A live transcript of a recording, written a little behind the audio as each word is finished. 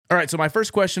All right, so my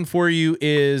first question for you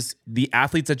is the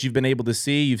athletes that you've been able to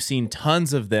see. You've seen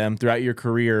tons of them throughout your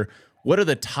career. What are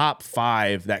the top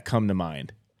 5 that come to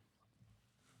mind?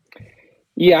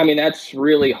 Yeah, I mean, that's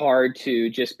really hard to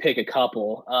just pick a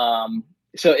couple.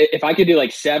 So if I could do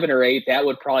like 7 or 8, that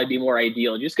would probably be more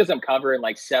ideal just because I'm covering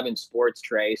like 7 sports,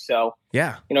 Trey. So,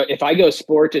 Yeah. if I go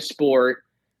sport to sport,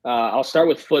 I'll start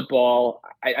with football.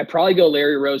 I probably go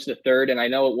Larry Rose the third, and I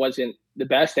know it wasn't the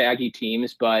best Aggie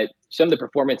teams, but some of the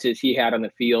performances he had on the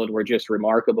field were just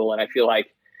remarkable. And I feel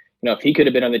like, if he could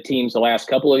have been on the teams the last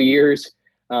couple of years,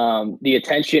 the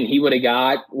attention he would have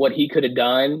got, what he could have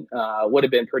done, would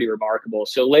have been pretty remarkable.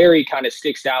 So Larry kind of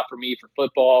sticks out for me for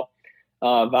football.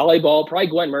 Volleyball, probably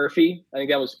Gwen Murphy. I think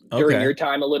that was during Okay. your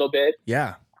time a little bit.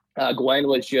 Yeah. Gwen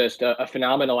was just a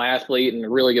phenomenal athlete and a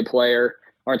really good player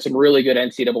on some really good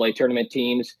NCAA tournament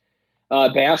teams.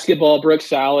 Basketball, Brooke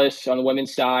Salas on the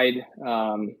women's side.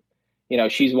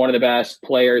 She's one of the best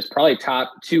players, probably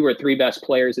top 2 or 3 best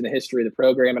players in the history of the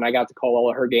program. And I got to call all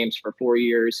of her games for 4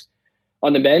 years.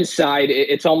 On the men's side,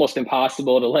 it's almost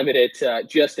impossible to limit it to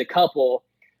just a couple.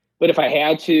 But if I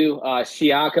had to,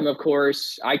 Siakam, of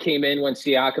course, I came in when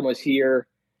Siakam was here.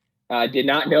 Did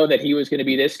not know that he was going to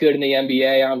be this good in the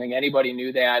NBA. I don't think anybody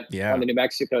knew that on Yeah. the New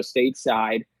Mexico State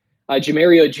side.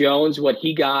 Jamario Jones, what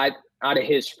he got out of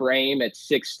his frame at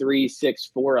 6'3",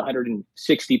 6'4",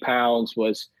 160 pounds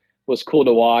was cool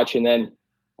to watch. And then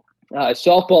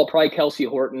softball, probably Kelsey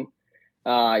Horton.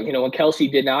 When Kelsey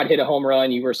did not hit a home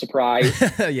run, you were surprised.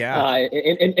 Yeah.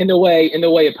 In the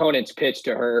way opponents pitched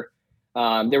to her,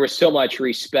 there was so much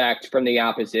respect from the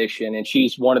opposition, and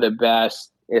she's one of the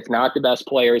best, if not the best,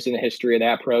 players in the history of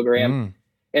that program. Mm.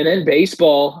 And then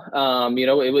baseball,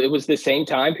 it was the same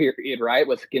time period, right,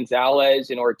 with Gonzalez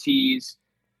and Ortiz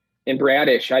and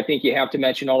Bradish. I think you have to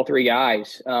mention all 3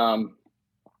 guys.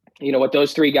 What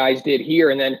those 3 guys did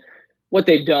here, and then what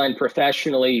they've done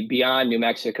professionally beyond New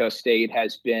Mexico State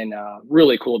has been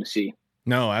really cool to see.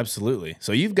 No, absolutely.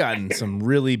 So you've gotten some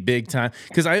really big time,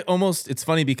 because it's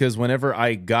funny because whenever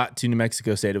I got to New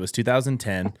Mexico State, it was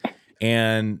 2010,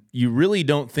 and you really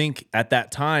don't think at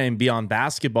that time beyond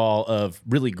basketball of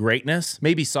really greatness,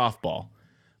 maybe softball.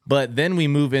 But then we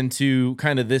move into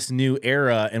kind of this new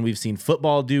era, and we've seen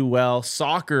football do well.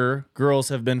 Soccer girls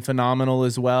have been phenomenal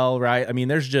as well, right? I mean,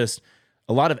 there's just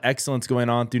a lot of excellence going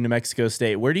on through New Mexico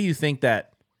State. Where do you think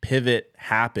that pivot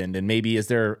happened? And maybe is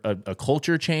there a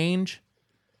culture change?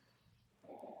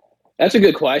 That's a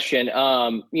good question.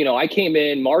 I came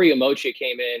in, Mario Mocha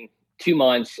came in 2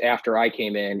 months after I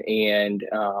came in, and,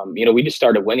 we just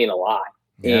started winning a lot.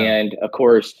 Yeah. And of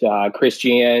course, Chris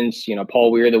Jans,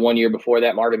 Paul Weir, the 1 year before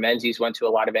that, Marvin Menzies went to a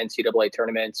lot of NCAA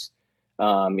tournaments.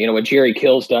 What Jerry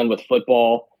Kill's done with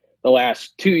football the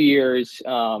last 2 years,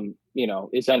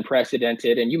 is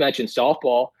unprecedented. And you mentioned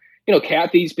softball.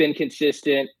 Kathy's been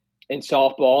consistent in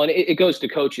softball, and it goes to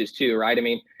coaches too, right? I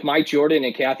mean, Mike Jordan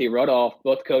and Kathy Rudolph,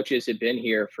 both coaches have been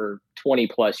here for 20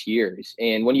 plus years.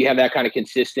 And when you have that kind of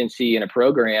consistency in a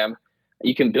program,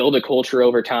 you can build a culture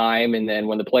over time. And then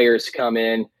when the players come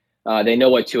in, they know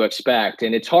what to expect.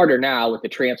 And it's harder now with the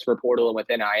transfer portal and with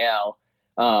NIL.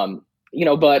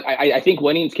 But I think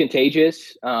winning's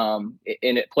contagious.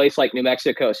 In a place like New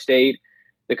Mexico State,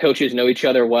 the coaches know each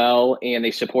other well and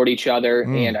they support each other.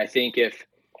 Mm. And I think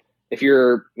if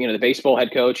you're, the baseball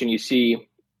head coach and you see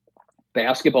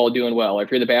basketball doing well, or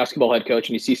if you're the basketball head coach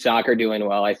and you see soccer doing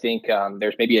well, I think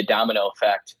there's maybe a domino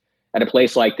effect at a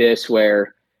place like this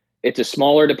where it's a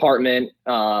smaller department,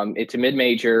 it's a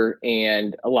mid-major,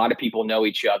 and a lot of people know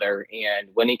each other, and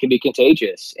winning can be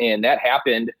contagious. And that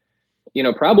happened,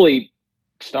 probably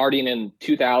starting in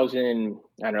 2000,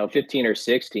 I don't know, 15 or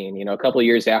 16, a couple of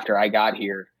years after I got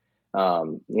here.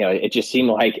 It just seemed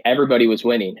like everybody was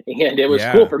winning, and it was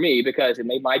cool Yeah. for me because it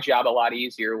made my job a lot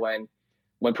easier when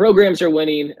programs are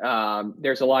winning.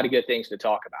 There's a lot of good things to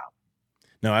talk about.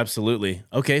 No, absolutely.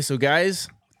 Okay, so guys,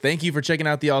 thank you for checking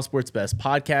out the All Sports Best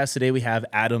podcast. Today we have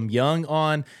Adam Young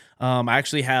on. I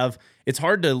actually have, it's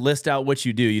hard to list out what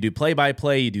you do. You do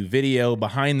play-by-play, you do video,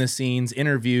 behind the scenes,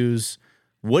 interviews.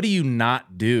 What do you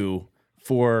not do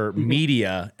for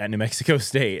media at New Mexico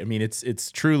State? I mean,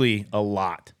 it's truly a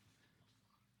lot.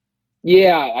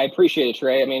 Yeah, I appreciate it,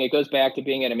 Trey. I mean, it goes back to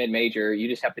being at a mid-major. You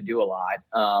just have to do a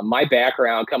lot. My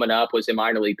background coming up was in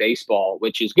minor league baseball,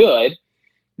 which is good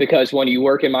because when you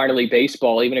work in minor league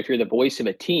baseball, even if you're the voice of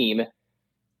a team,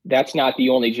 that's not the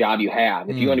only job you have.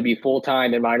 If you want to be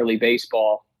full-time in minor league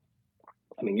baseball,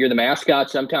 I mean, you're the mascot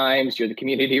sometimes, you're the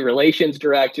community relations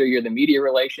director, you're the media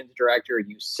relations director,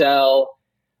 you sell,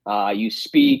 you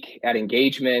speak at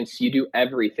engagements, you do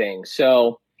everything.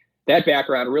 So that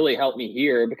background really helped me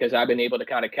here because I've been able to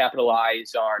kind of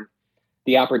capitalize on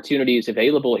the opportunities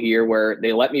available here where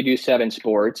they let me do 7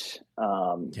 sports.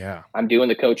 Yeah. I'm doing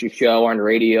the coach's show on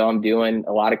radio. I'm doing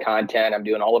a lot of content. I'm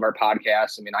doing all of our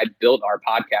podcasts. I mean, I built our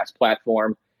podcast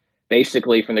platform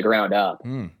basically from the ground up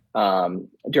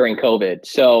during COVID.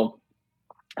 So,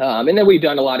 and then we've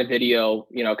done a lot of video,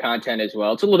 content as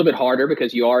well. It's a little bit harder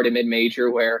because you are at a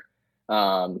mid-major where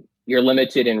you're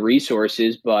limited in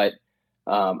resources, but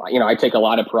I take a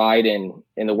lot of pride in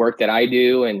the work that I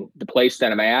do and the place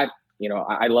that I'm at.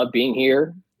 I love being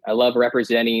here. I love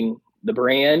representing the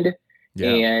brand. Yeah.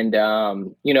 And,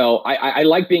 I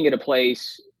like being at a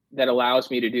place that allows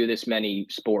me to do this many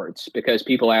sports, because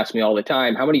people ask me all the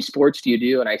time, how many sports do you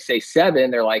do? And I say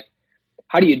 7. They're like,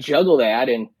 how do you juggle that?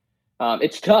 And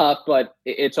it's tough, but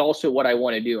it's also what I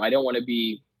want to do. I don't want to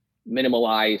be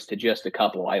minimalized to just a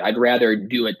couple. I'd rather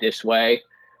do it this way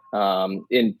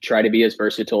and try to be as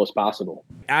versatile as possible.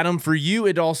 Adam, for you,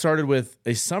 it all started with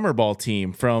a summer ball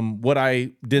team. From what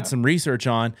I did some research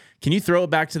on, can you throw it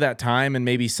back to that time and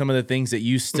maybe some of the things that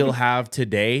you still have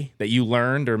today that you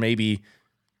learned or maybe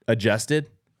adjusted?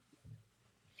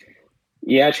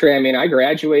 Yeah, Trey. I mean, I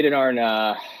graduated on,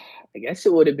 I guess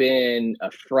it would have been a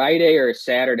Friday or a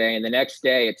Saturday. And the next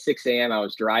day at 6 a.m., I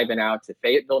was driving out to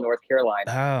Fayetteville, North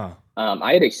Carolina. Oh.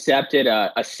 I had accepted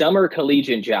a summer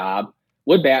collegiate job,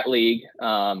 Wood Bat League,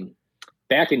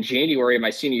 back in January of my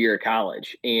senior year of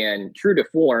college. And true to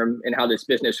form and how this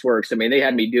business works, I mean, they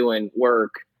had me doing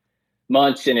work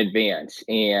months in advance.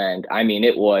 And I mean,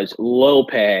 it was low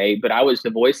pay, but I was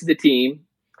the voice of the team.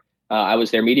 I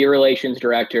was their media relations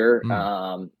director.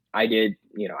 I did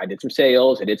some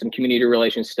sales. I did some community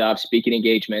relations stuff, speaking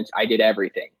engagements. I did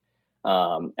everything.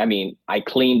 I mean, I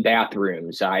cleaned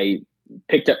bathrooms. I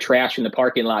picked up trash in the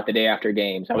parking lot the day after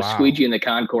games. I was squeegeeing the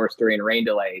concourse during rain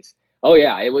delays. Oh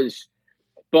yeah, it was.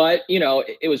 But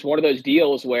it was one of those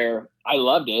deals where I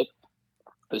loved it.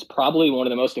 It was probably one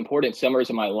of the most important summers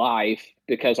of my life,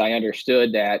 because I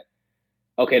understood that,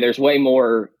 okay, there's way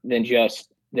more than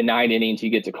just the 9 innings you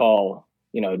get to call,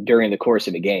 during the course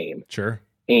of a game. Sure.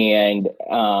 And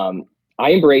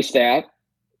I embraced that.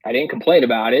 I didn't complain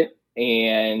about it.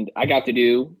 And I got to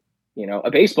do,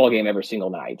 a baseball game every single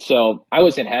night. So I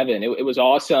was in heaven. It was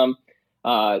awesome.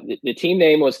 The team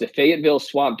name was the Fayetteville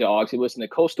Swamp Dogs. It was in the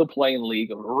Coastal Plain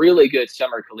League, a really good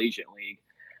summer collegiate league.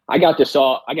 I got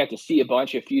to see a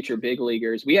bunch of future big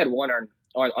leaguers. We had one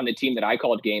on the team that I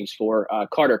called games for,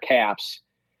 Carter Capps.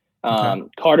 Okay.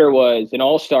 Carter was an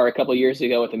all-star a couple of years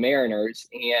ago with the Mariners,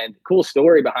 and cool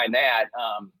story behind that.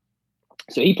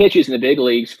 So he pitches in the big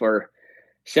leagues for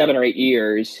 7 or 8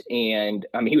 years, and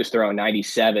I mean, he was throwing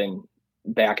 97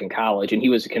 back in college, and he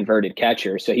was a converted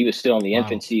catcher, so he was still in the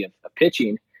infancy of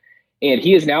pitching. And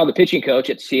he is now the pitching coach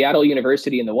at Seattle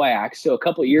University in the WAC. So a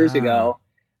couple of years ago,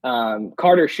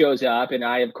 Carter shows up, and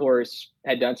I, of course,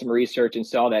 had done some research and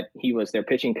saw that he was their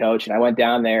pitching coach. And I went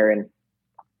down there, and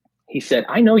he said,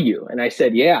 "I know you." And I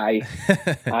said, "Yeah,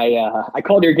 I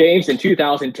called your games in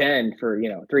 2010 for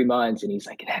 3 months." And he's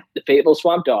like, "The Fayetteville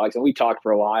Swamp Dogs." And we talked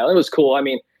for a while. It was cool. I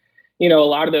mean, a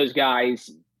lot of those guys,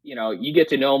 you get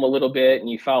to know them a little bit, and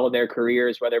you follow their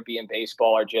careers, whether it be in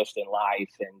baseball or just in life.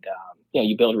 And,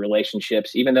 you build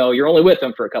relationships, even though you're only with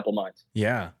them for a couple months.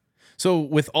 Yeah. So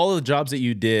with all of the jobs that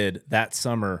you did that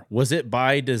summer, was it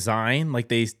by design? Like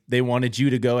they wanted you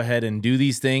to go ahead and do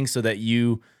these things so that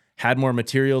you had more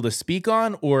material to speak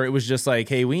on, or it was just like,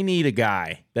 hey, we need a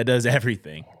guy that does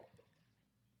everything?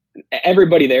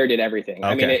 Everybody there did everything. Okay.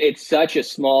 I mean, it's such a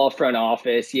small front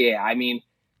office. Yeah. I mean,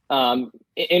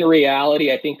 in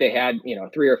reality, I think they had,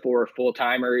 3 or 4 full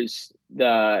timers.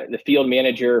 The field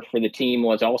manager for the team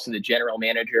was also the general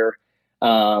manager.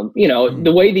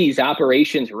 The way these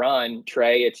operations run,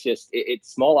 Trey, it's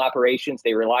small operations.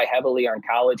 They rely heavily on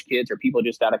college kids or people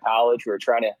just out of college who are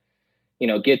trying to,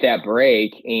 get that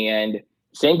break. And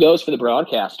same goes for the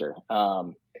broadcaster.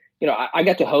 I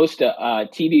got to host a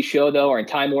TV show though, on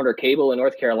Time Warner Cable in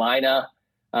North Carolina.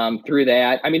 Through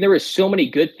that, I mean, there were so many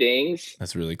good things.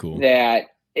 That's really cool. That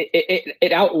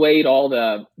it outweighed all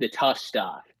the tough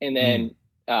stuff. And then,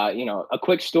 a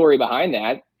quick story behind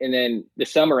that. And then the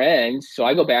summer ends, so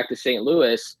I go back to St.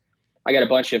 Louis. I got a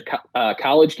bunch of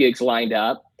college gigs lined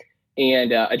up,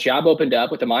 and a job opened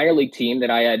up with a minor league team that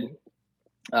I had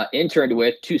interned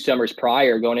with 2 summers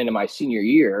prior, going into my senior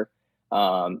year.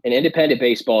 An independent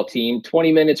baseball team,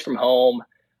 20 minutes from home.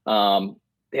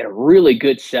 They had a really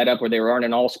good setup where they were on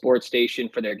an all sports station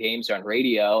for their games on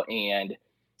radio. And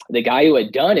the guy who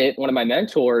had done it, one of my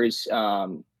mentors,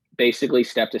 basically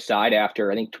stepped aside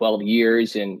after, I think, 12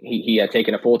 years. And he had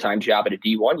taken a full-time job at a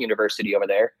D1 university over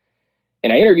there.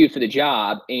 And I interviewed for the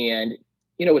job. And,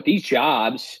 with these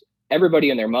jobs, everybody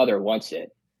and their mother wants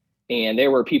it. And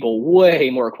there were people way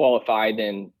more qualified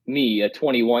than me, a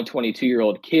 21,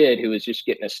 22-year-old kid who was just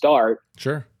getting a start.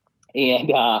 Sure.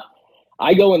 And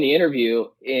I go in the interview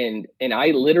and I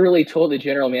literally told the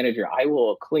general manager, I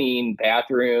will clean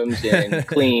bathrooms and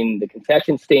clean the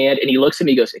concession stand. And he looks at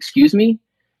me, he goes, excuse me?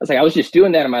 I was like, I was just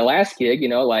doing that in my last gig,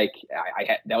 like I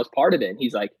had, that was part of it. And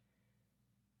he's like,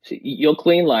 so you'll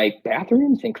clean like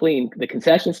bathrooms and clean the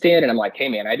concession stand? And I'm like, hey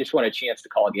man, I just want a chance to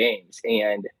call games.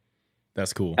 And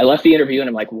that's cool. I left the interview and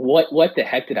I'm like, what the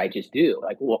heck did I just do?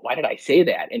 Like, why did I say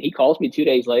that? And he calls me 2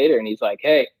 days later and he's like,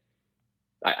 hey,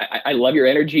 I love your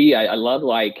energy. I love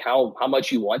like how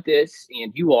much you want this,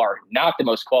 and you are not the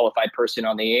most qualified person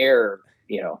on the air,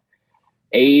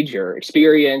 age or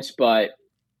experience, but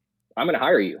I'm going to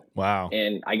hire you. Wow.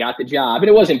 And I got the job, and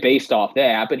it wasn't based off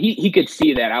that, but he could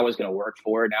see that I was going to work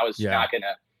for it, and I was not going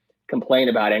to complain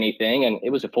about anything. And it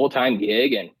was a full-time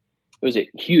gig, and it was a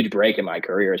huge break in my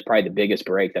career. It's probably the biggest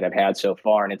break that I've had so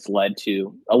far, and it's led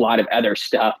to a lot of other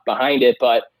stuff behind it.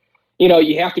 But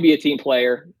you have to be a team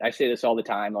player. I say this all the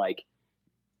time. Like,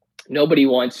 nobody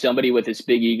wants somebody with this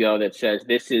big ego that says,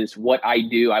 this is what I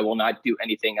do. I will not do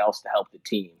anything else to help the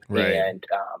team. Right. And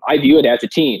I view it as a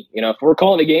team. If we're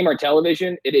calling a game on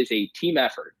television, it is a team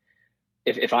effort.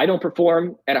 If I don't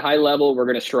perform at a high level, we're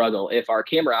going to struggle. If our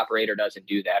camera operator doesn't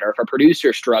do that, or if our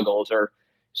producer struggles, or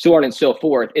so on and so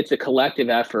forth, it's a collective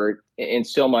effort in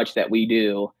so much that we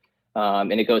do.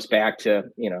 And it goes back to,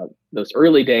 those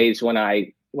early days when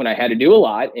I had to do a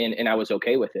lot, and I was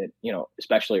okay with it,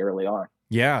 especially early on.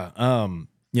 Yeah.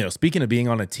 Speaking of being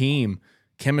on a team,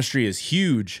 chemistry is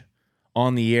huge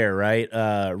on the air, right?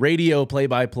 Radio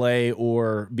play-by-play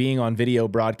or being on video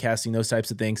broadcasting, those types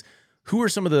of things. Who are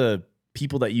some of the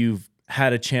people that you've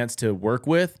had a chance to work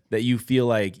with that you feel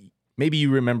like maybe you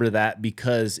remember that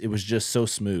because it was just so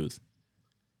smooth?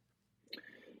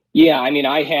 Yeah,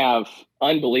 I have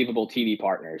unbelievable TV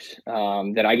partners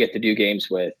that I get to do games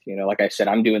with. Like I said,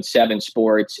 I'm doing 7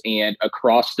 sports, and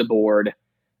across the board,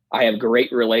 I have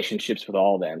great relationships with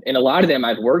all of them. And a lot of them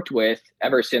I've worked with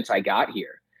ever since I got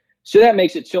here. So that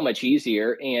makes it so much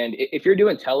easier. And if you're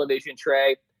doing television,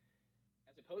 Trey,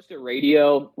 as opposed to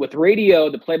radio, with radio,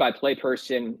 the play-by-play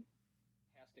person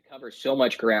has to cover so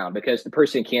much ground because the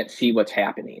person can't see what's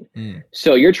happening.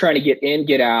 So you're trying to get in,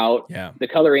 get out. Yeah. The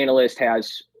color analyst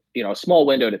has a small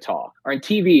window to talk. On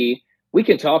TV, we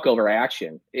can talk over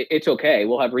action. It's okay.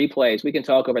 We'll have replays. We can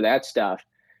talk over that stuff.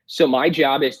 So my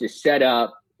job is to set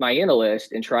up my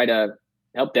analyst and try to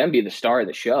help them be the star of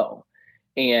the show.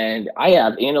 And I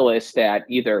have analysts that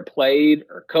either played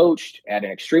or coached at an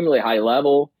extremely high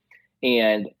level,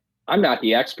 and I'm not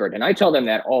the expert. And I tell them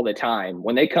that all the time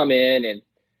when they come in and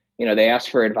they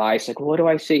ask for advice, like, what do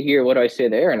I say here? What do I say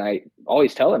there? And I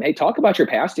always tell them, hey, talk about your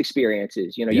past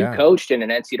experiences. You coached in an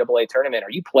NCAA tournament, or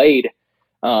you played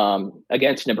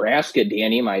against Nebraska,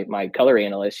 Danny, my color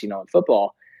analyst, in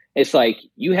football. It's like,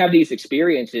 you have these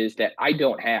experiences that I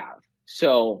don't have.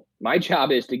 So my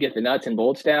job is to get the nuts and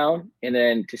bolts down and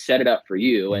then to set it up for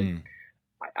you. And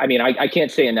I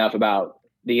can't say enough about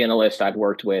the analysts I've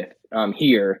worked with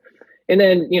here. And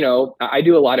then, I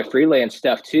do a lot of freelance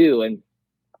stuff too. And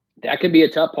that can be a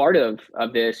tough part of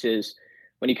this, is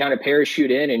when you kind of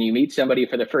parachute in and you meet somebody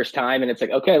for the first time, and it's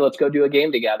like, okay, let's go do a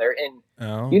game together.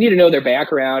 And you need to know their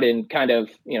background and kind of,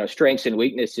 strengths and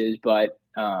weaknesses. But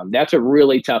that's a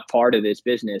really tough part of this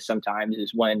business sometimes,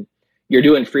 is when you're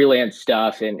doing freelance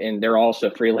stuff and they're also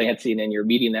freelancing and you're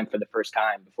meeting them for the first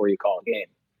time before you call a game.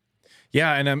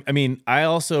 Yeah. And I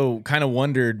also kind of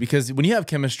wondered, because when you have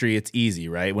chemistry, it's easy,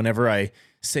 right? Whenever I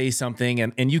say something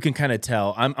and you can kind of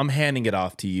tell I'm handing it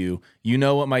off to you,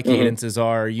 what my cadences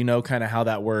are, kind of how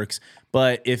that works.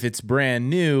 But if it's brand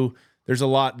new, there's a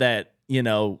lot that,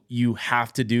 you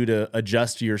have to do to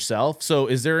adjust to yourself. So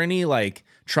is there any like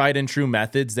tried and true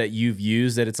methods that you've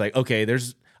used that it's like, okay,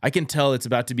 I can tell it's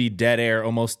about to be dead air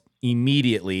almost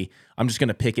immediately. I'm just going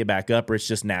to pick it back up, or it's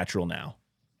just natural now?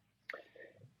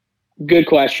 Good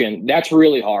question. That's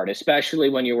really hard, especially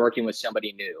when you're working with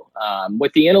somebody new.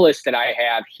 With the analysts that I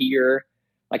have here,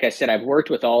 like I said, I've worked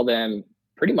with all of them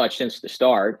pretty much since the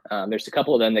start. There's a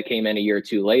couple of them that came in a year or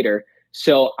two later.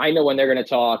 So I know when they're going to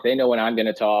talk. They know when I'm going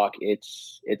to talk.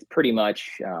 It's pretty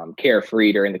much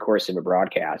carefree during the course of a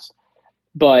broadcast.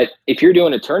 But if you're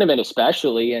doing a tournament,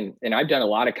 especially, and I've done a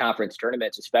lot of conference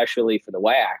tournaments, especially for the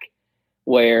WAC,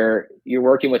 where you're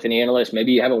working with an analyst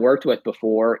maybe you haven't worked with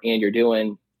before, and you're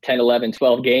doing 10, 11,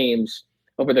 12 games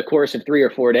over the course of 3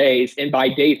 or 4 days. And by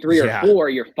day 3 or 4,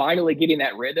 you're finally getting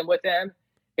that rhythm with them,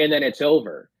 and then it's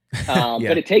over.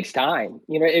 But it takes time.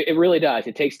 It really does.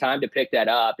 It takes time to pick that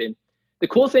up. And the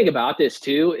cool thing about this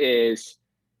too is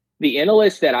the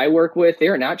analysts that I work with, they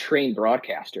are not trained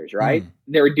broadcasters, right? Mm.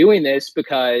 They're doing this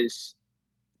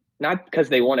not because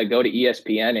they want to go to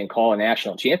ESPN and call a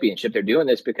national championship. They're doing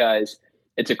this because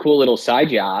it's a cool little side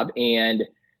job, and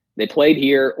they played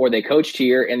here or they coached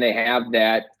here and they have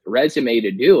that resume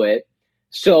to do it.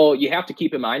 So you have to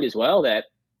keep in mind as well that,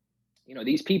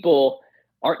 these people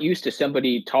aren't used to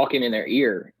somebody talking in their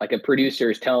ear, like a producer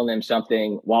is telling them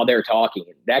something while they're talking.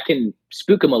 That can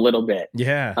spook them a little bit.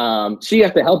 Yeah. So you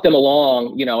have to help them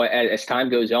along, as time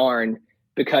goes on,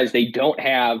 because they don't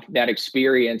have that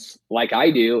experience like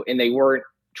I do, and they weren't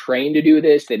trained to do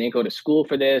this. They didn't go to school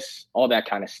for this, all that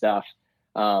kind of stuff,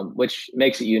 which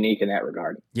makes it unique in that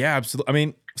regard. Yeah, absolutely. I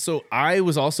mean, so I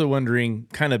was also wondering,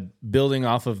 kind of building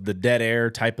off of the dead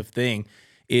air type of thing,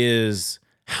 is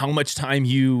how much time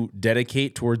you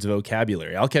dedicate towards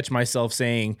vocabulary. I'll catch myself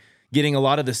getting a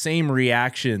lot of the same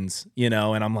reactions, and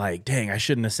I'm like, dang, I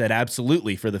shouldn't have said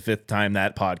absolutely for the 5th time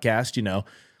that podcast.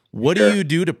 What Sure. do you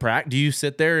do to practice? Do you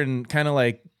sit there and kind of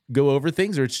like go over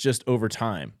things, or it's just over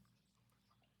time?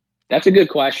 That's a good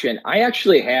question. I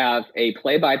actually have a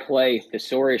play-by-play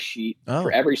thesaurus sheet for Oh,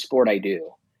 every sport I do.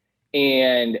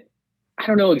 And I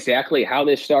don't know exactly how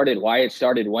this started, why it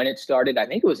started, when it started. I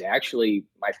think it was actually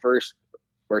my first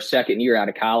or second year out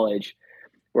of college,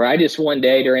 where I just one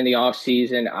day during the off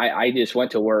season, I just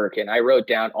went to work and I wrote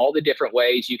down all the different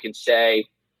ways you can say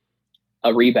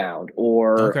a rebound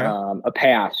or okay. a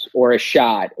pass or a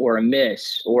shot or a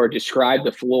miss or describe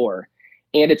the floor.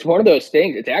 And it's one of those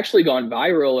things. It's actually gone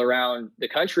viral around the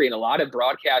country, and a lot of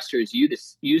broadcasters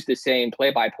use the same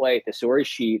play-by-play thesaurus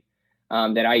sheet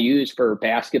that I use for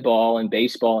basketball and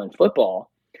baseball and football.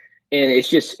 And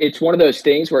it's one of those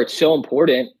things where it's so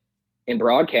important in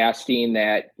broadcasting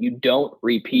that you don't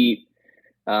repeat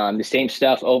the same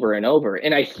stuff over and over.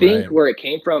 And I think Right. where it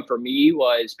came from for me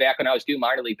was back when I was doing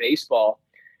minor league baseball.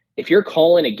 If you're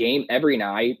calling a game every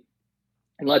night,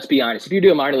 and let's be honest, if you're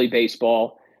doing minor league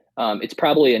baseball, it's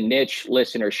probably a niche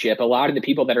listenership. A lot of the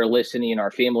people that are listening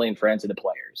are family and friends of the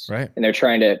players, Right. and they're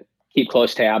trying to keep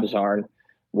close tabs on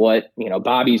what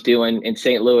Bobby's doing in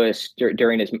St. Louis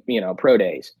during his pro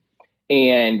days.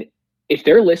 And if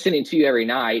they're listening to you every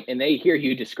night and they hear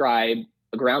you describe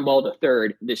a ground ball to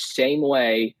third the same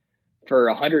way for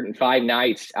 105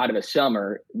 nights out of a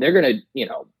summer, they're going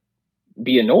to,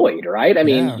 be annoyed, right? I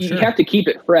mean, Yeah, you sure. have to keep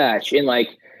it fresh. And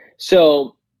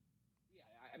so,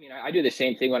 I mean, I do the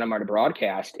same thing when I'm on a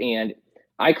broadcast, and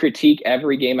I critique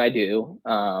every game I do.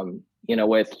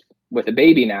 With a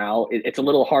baby now, it's a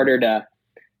little harder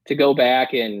to go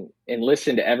back and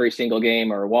listen to every single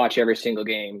game or watch every single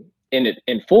game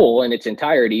in full in its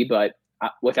entirety. But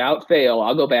without fail,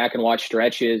 I'll go back and watch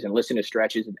stretches and listen to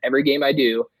stretches of every game I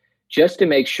do, just to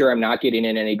make sure I'm not getting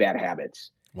in any bad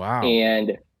habits. Wow.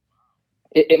 And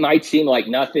it might seem like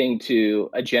nothing to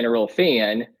a general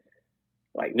fan.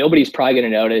 Like, nobody's probably going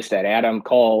to notice that Adam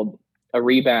called a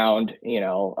rebound,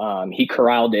 he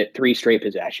corralled it 3 straight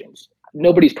possessions.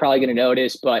 Nobody's probably going to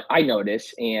notice, but I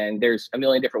notice, and there's a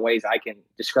million different ways I can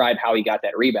describe how he got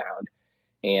that rebound.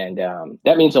 And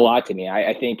that means a lot to me.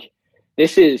 I think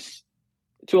this is,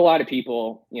 to a lot of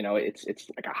people, it's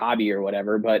like a hobby or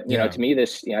whatever, but Yeah. to me,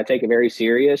 this, I take it very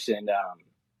serious, and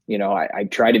I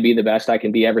try to be the best I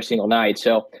can be every single night.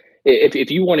 So if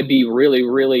you want to be really,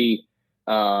 really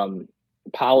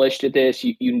polished at this,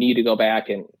 you need to go back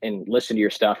and listen to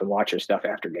your stuff and watch your stuff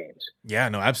after games. Yeah,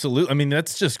 no, absolutely. I mean,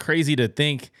 that's just crazy to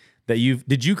think that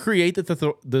did you create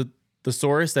the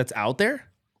thesaurus that's out there?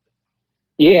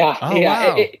 Yeah, Oh,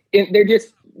 yeah. wow. They're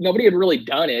just, nobody had really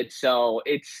done it, so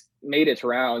it's made its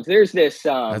rounds. There's this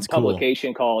That's cool.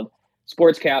 publication called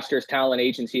Sportscasters Talent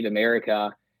Agency of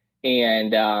America,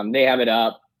 and they have it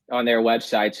up on their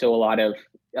website. So a lot of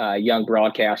young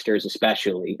broadcasters,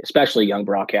 especially young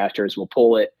broadcasters, will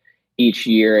pull it each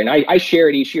year, and I share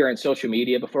it each year on social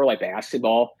media. Before, like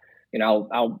basketball,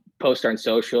 I'll post on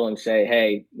social and say,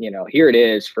 hey, here it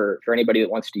is for anybody that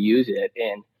wants to use it.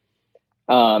 And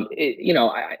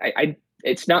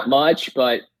it's not much,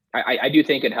 but I do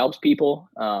think it helps people.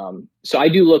 So I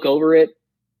do look over it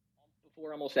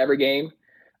before almost every game.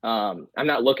 I'm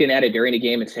not looking at it during a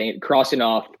game and saying, crossing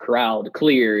off corralled,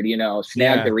 cleared,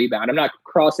 snagged the Yeah. rebound. I'm not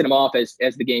crossing them off as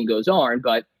the game goes on,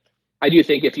 but I do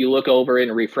think if you look over it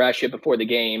and refresh it before the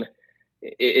game,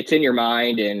 it's in your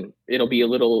mind, and it'll be a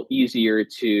little easier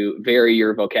to vary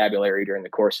your vocabulary during the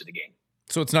course of the game.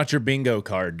 So it's not your bingo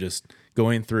card, just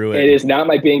going through It it. is not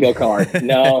my bingo card.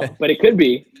 No, but it could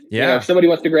be. If Yeah, somebody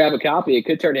wants to grab a copy, it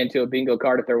could turn into a bingo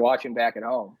card if they're watching back at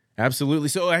home. absolutely.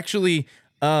 So actually,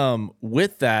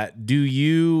 with that,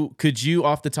 could you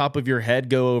off the top of your head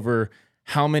go over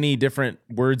how many different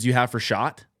words you have for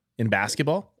shot in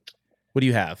basketball? What do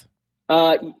you have?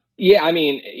 Uh, yeah, I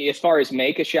mean, as far as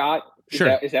make a shot,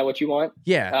 Sure. is that what you want?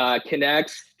 Yeah.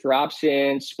 Connects, drops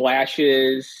in,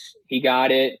 splashes. He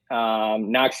got it.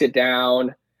 Knocks it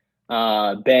down.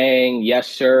 Bang, yes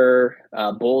sir.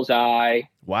 Bullseye.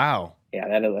 Wow. Yeah,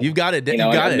 that is, You've got it. you You've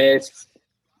know, got a it.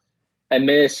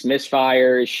 miss,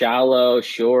 misfires, shallow,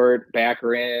 short, back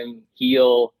rim,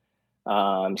 heel.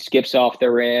 Skips off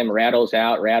the rim, rattles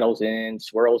out, rattles in,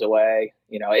 swirls away.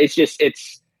 You know, it's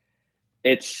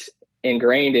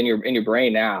ingrained in your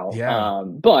brain now. Yeah.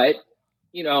 But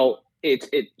you know,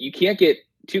 you can't get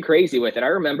too crazy with it. I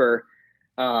remember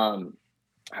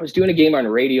I was doing a game on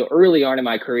the radio early on in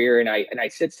my career, and I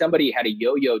said somebody had a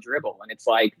yo-yo dribble, and it's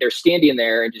like they're standing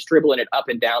there and just dribbling it up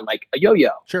and down like a yo-yo.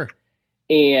 Sure.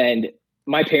 And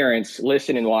my parents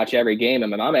listen and watch every game, and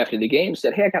my mom after the game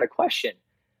said, "Hey, I got a question.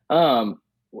 Um,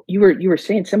 you were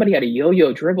saying somebody had a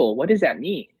yo-yo dribble. What does that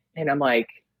mean?" And I'm like,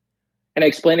 and I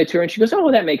explained it to her, and she goes,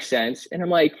 "Oh, that makes sense." And I'm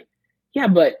like, "Yeah,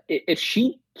 but if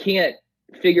she can't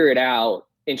figure it out,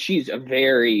 and she's a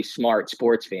very smart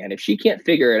sports fan, if she can't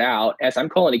figure it out, as I'm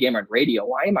calling a game on radio,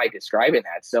 why am I describing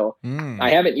that?" So I Mm.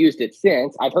 haven't used it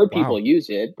since. I've heard people Wow. use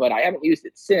it, but I haven't used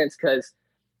it since because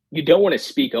you don't want to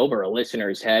speak over a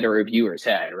listener's head or a viewer's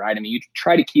head, right? I mean, you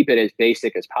try to keep it as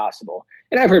basic as possible.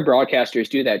 And I've heard broadcasters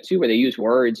do that too, where they use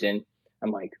words, and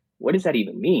I'm like, what does that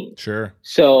even mean? Sure.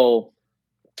 So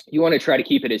you want to try to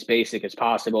keep it as basic as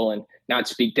possible and not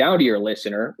speak down to your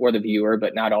listener or the viewer,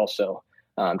 but not also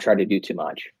try to do too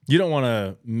much. You don't want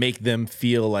to make them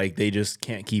feel like they just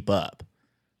can't keep up,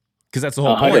 because that's the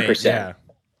whole hundred point. percent.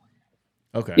 Yeah.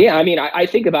 Okay. Yeah, I mean, I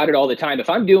think about it all the time. If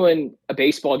I'm doing a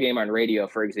baseball game on radio,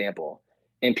 for example,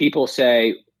 and people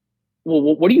say, well,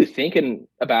 what are you thinking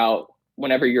about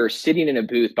whenever you're sitting in a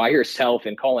booth by yourself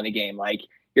and calling a game? Like,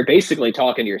 you're basically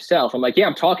talking to yourself. I'm like, yeah,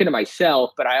 I'm talking to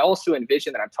myself, but I also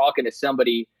envision that I'm talking to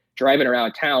somebody driving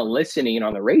around town listening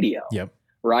on the radio, Yep.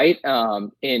 right?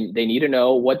 And they need to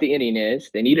know what the inning is.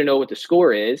 They need to know what the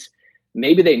score is.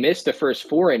 Maybe they missed the first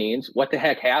four innings. What the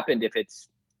heck happened if it's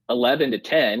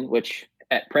 11-10, which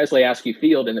at Presley Askew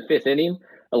Field in the fifth inning,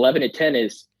 11-10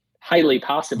 is highly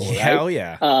possible, Yeah. right? Oh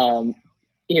yeah.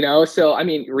 You know, so I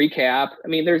mean, recap. I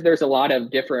mean, there's a lot of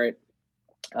different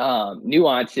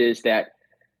nuances that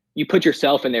you put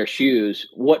yourself in their shoes.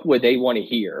 What would they want to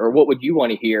hear, or what would you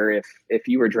want to hear if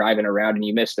you were driving around and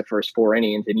you missed the first four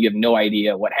innings and you have no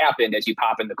idea what happened as you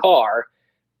pop in the car,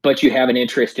 but you have an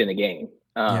interest in the game.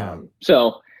 Yeah.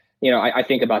 So, you know, I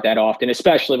think about that often,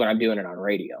 especially when I'm doing it on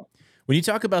radio. When you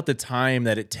talk about the time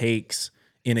that it takes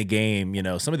in a game, you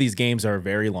know, some of these games are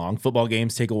very long. Football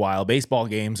games take a while. Baseball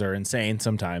games are insane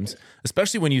sometimes,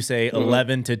 especially when you say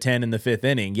 11-10 in the fifth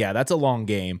inning. Yeah, that's a long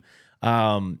game.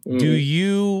 Do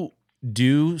you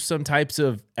do some types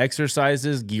of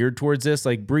exercises geared towards this,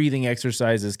 like breathing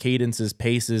exercises, cadences,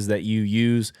 paces that you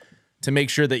use to make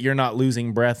sure that you're not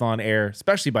losing breath on air,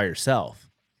 especially by yourself?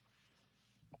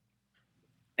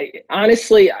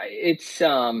 Honestly, it's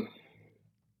I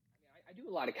do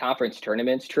a lot of conference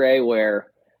tournaments, Trey, where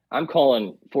I'm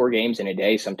calling four games in a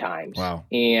day sometimes, Wow.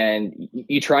 and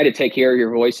you try to take care of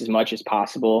your voice as much as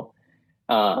possible.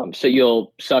 So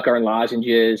you'll suck on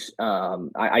lozenges.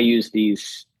 I use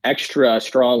these extra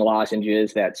strong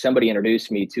lozenges that somebody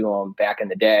introduced me to them back in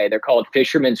the day. They're called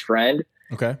Fisherman's Friend,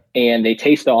 Okay. and they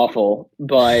taste awful,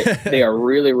 but they are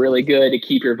really, really good to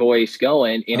keep your voice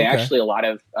going. And Okay. actually, a lot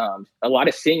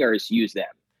of singers use them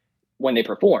when they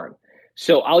perform.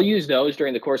 So I'll use those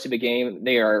during the course of a game.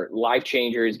 They are life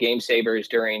changers, game savers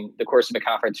during the course of a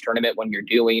conference tournament when you're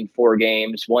doing four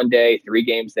games one day, three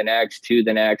games the next, two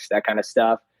the next, that kind of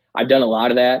stuff. I've done a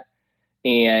lot of that.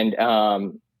 And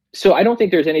so I don't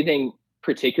think there's anything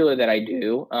particular that I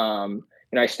do.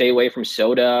 You know, I stay away from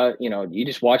soda. You know, you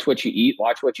just watch what you eat,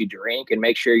 watch what you drink, and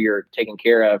make sure you're taking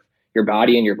care of your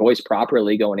body and your voice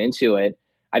properly going into it.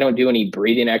 I don't do any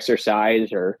breathing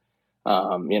exercise or,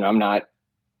 you know, I'm not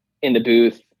in the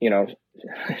booth, you know,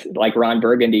 like Ron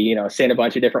Burgundy, you know, saying a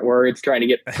bunch of different words, trying to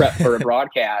get prep for a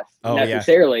broadcast Oh, yeah.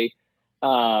 necessarily.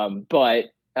 But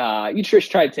you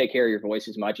just try to take care of your voice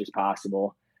as much as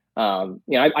possible. You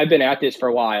know, I've been at this for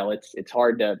a while. It's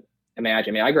hard to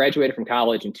imagine. I mean, I graduated from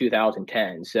college in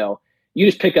 2010, so you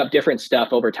just pick up different stuff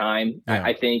over time, Yeah.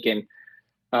 I think. And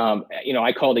you know,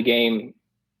 I called a game.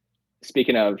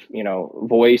 Speaking of, you know,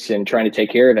 voice and trying to take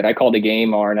care of it, I called a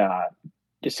game on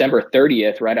December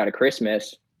 30th, right out of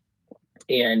Christmas.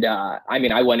 And I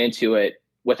mean, I went into it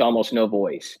with almost no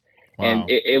voice. And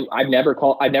Wow. I've never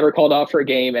called off for a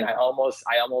game, and I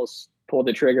almost pulled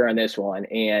the trigger on this one,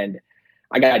 and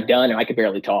I got done and I could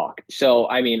barely talk. So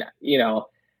I mean, you know,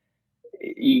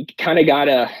 you kind of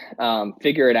gotta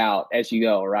figure it out as you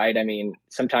go, right? I mean,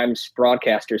 sometimes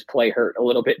broadcasters play hurt a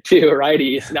little bit too, right?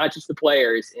 It's not just the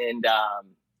players, and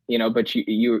but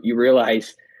you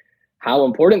realize how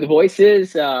important the voice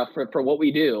is for what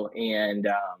we do, and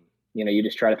you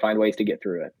just try to find ways to get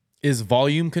through it. Is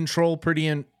volume control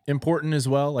pretty important as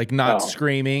well? Like not Oh,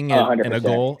 screaming and a 100%,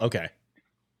 goal? Okay.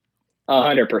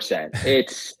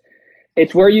 100%.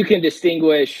 It's where you can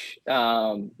distinguish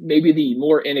maybe the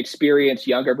more inexperienced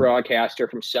younger broadcaster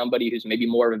from somebody who's maybe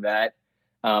more of a vet.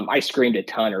 I screamed a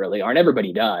ton early on.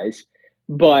 Everybody does,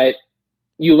 but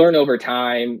you learn over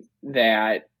time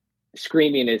that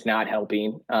screaming is not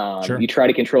helping. Sure. You try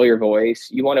to control your voice.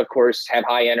 You want to, of course, have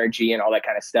high energy and all that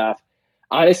kind of stuff.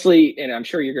 Honestly, and I'm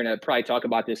sure you're going to probably talk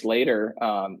about this later,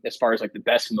 as far as like the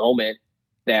best moment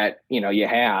that you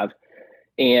have.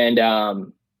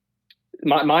 And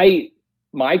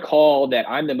my call that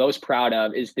I'm the most proud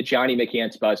of is the Johnny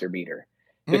McCants buzzer beater,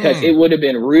 because it would have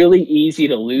been really easy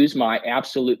to lose my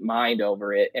absolute mind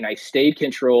over it. And I stayed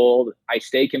controlled. I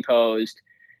stayed composed.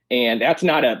 And that's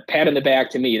not a pat on the back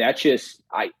to me. That's just,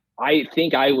 I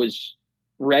think I was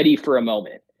ready for a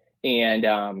moment.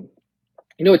 And,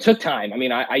 it took time. I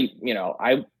mean,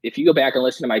 if you go back and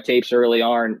listen to my tapes early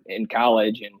on in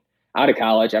college and out of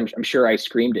college, I'm sure I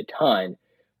screamed a ton,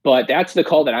 but that's the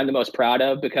call that I'm the most proud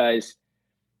of, because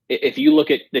if you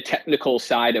look at the technical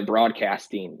side of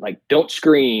broadcasting, like don't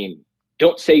scream,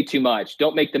 don't say too much,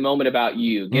 don't make the moment about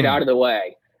you, get out of the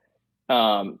way.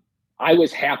 I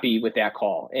was happy with that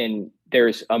call. And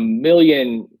there's a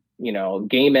million,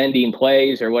 game ending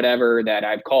plays or whatever that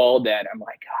I've called that I'm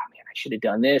like, oh man, I should have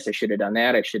done this. I should have done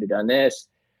that. I should have done this.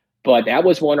 But that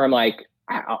was one where I'm like,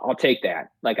 I'll take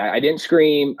that. Like I didn't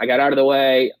scream. I got out of the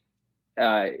way.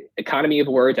 Economy of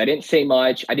words. I didn't say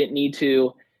much. I didn't need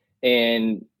to.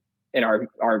 And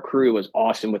our crew was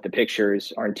awesome with the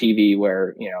pictures on TV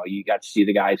where, you got to see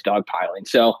the guys dogpiling.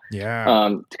 So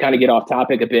to kind of get off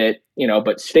topic a bit,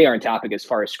 but stay on topic as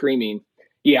far as screaming.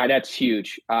 Yeah, that's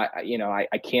huge. I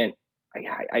can't,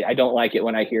 I don't like it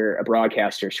when I hear a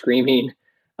broadcaster screaming.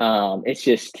 It's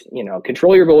just,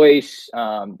 control your voice.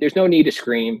 There's no need to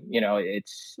scream.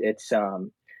 It's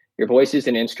your voice is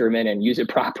an instrument, and use it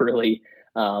properly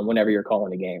whenever you're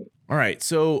calling a game. All right.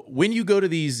 So when you go to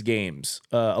these games,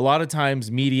 a lot of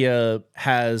times media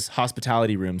has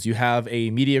hospitality rooms. You have a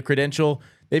media credential.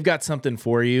 They've got something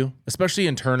for you, especially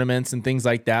in tournaments and things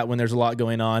like that when there's a lot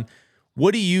going on.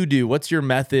 What do you do? What's your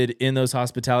method in those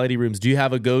hospitality rooms? Do you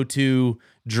have a go-to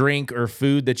drink or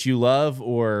food that you love,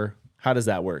 or how does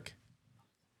that work?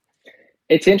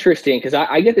 It's interesting because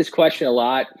I get this question a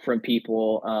lot from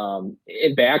people.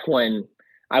 And back when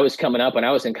I was coming up, when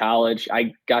I was in college,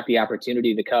 I got the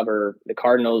opportunity to cover the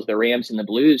Cardinals, the Rams, and the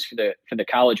Blues for the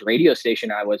college radio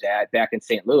station I was at back in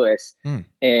St. Louis. And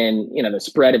the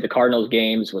spread of the Cardinals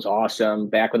games was awesome.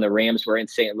 Back when the Rams were in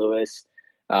St. Louis,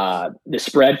 the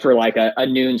spread for like a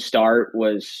noon start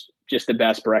was just the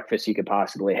best breakfast you could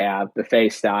possibly have,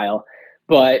 buffet style.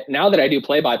 But now that I do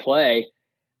play-by-play,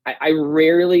 I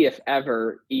rarely, if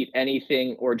ever, eat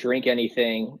anything or drink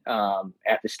anything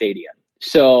at the stadium.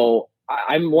 So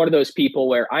I'm one of those people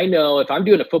where I know if I'm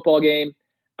doing a football game,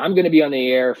 I'm going to be on the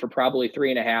air for probably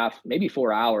 3.5, maybe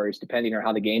 4 hours, depending on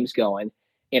how the game's going,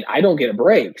 and I don't get a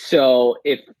break. So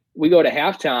if we go to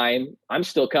halftime, I'm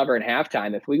still covering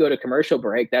halftime. If we go to commercial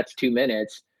break, that's 2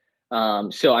 minutes.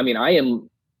 So, I mean, I am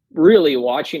really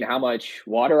watching how much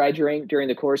water I drink during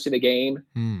the course of the game.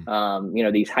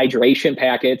 These hydration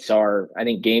packets are, I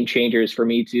think, game changers for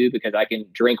me too, because I can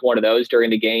drink one of those during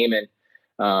the game, and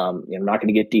I'm not going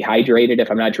to get dehydrated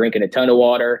if I'm not drinking a ton of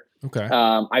water. Okay.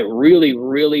 I really,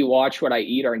 really watch what I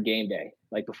eat on game day.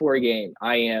 Like before a game,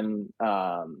 I am,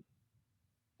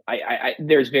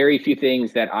 there's very few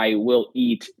things that I will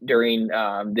eat during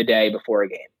the day before a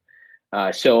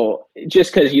game. So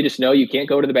just because you just know you can't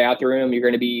go to the bathroom, you're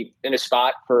going to be in a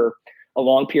spot for a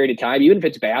long period of time, even if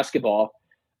it's basketball.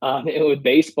 And with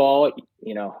baseball,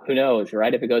 who knows,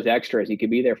 right? If it goes extras, you could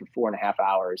be there for 4.5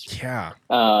 hours. Yeah.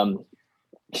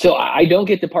 So I don't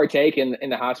get to partake in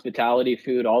the hospitality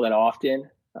food all that often.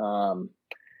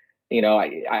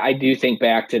 I do think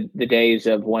back to the days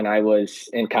of when I was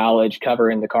in college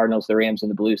covering the Cardinals, the Rams,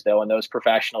 and the Blues, though, and those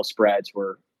professional spreads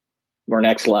were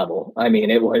next level. I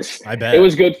mean, it was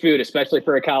good food, especially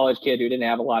for a college kid who didn't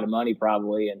have a lot of money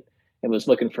probably, and was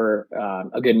looking for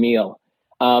a good meal.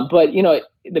 But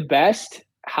the best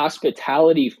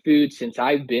hospitality food since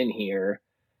I've been here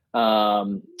are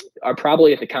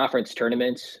probably at the conference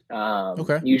tournaments.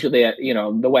 Okay. Usually at,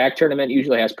 the WAC tournament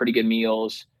usually has pretty good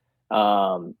meals.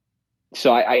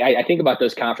 So I think about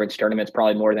those conference tournaments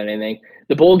probably more than anything.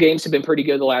 The bowl games have been pretty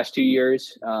good the last 2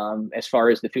 years, as far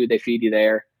as the food they feed you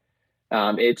there.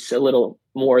 It's a little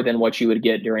more than what you would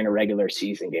get during a regular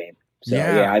season game. So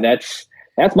Yeah. yeah,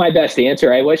 that's my best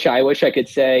answer. I wish I could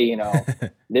say,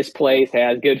 this place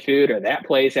has good food or that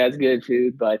place has good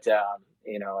food, but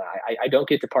I don't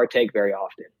get to partake very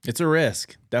often. It's a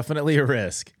risk. Definitely a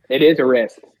risk. It is a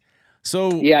risk.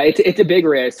 So Yeah, it's a big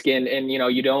risk, and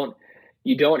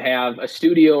you don't have a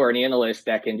studio or an analyst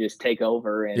that can just take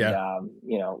over and yeah.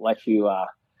 let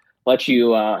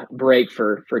you break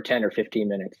for 10 or 15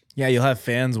 minutes. Yeah, you'll have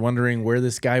fans wondering where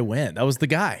this guy went. That was the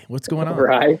guy. What's going on?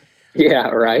 Right? Yeah,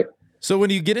 right. So when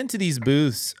you get into these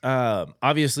booths,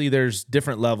 obviously there's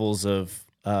different levels of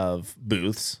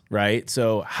booths, right?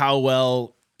 So how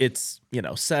well it's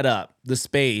set up, the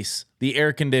space, the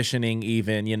air conditioning,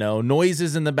 even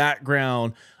noises in the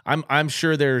background. I'm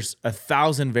sure there's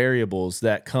 1,000 variables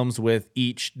that comes with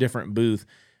each different booth.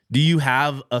 Do you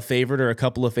have a favorite or a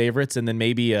couple of favorites, and then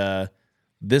maybe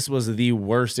this was the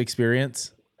worst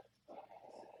experience?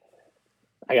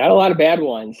 I got a lot of bad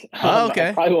ones. Oh, I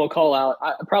okay. probably won't call out.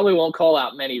 I probably won't call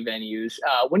out many venues.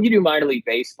 When you do minor league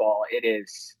baseball, it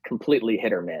is completely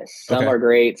hit or miss. Some Okay. are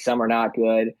great, some are not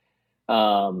good.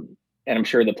 And I'm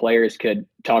sure the players could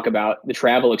talk about the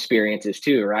travel experiences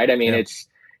too, right? I mean, Yeah.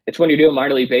 it's when you're doing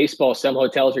minor league baseball. Some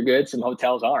hotels are good, some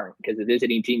hotels aren't, because the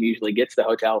visiting team usually gets the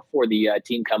hotel for the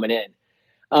team coming in.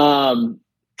 Um,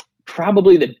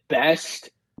 Probably the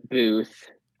best booth.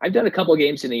 I've done a couple of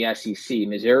games in the SEC,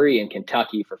 Missouri and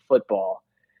Kentucky for football.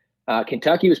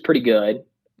 Kentucky was pretty good.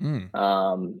 Mm.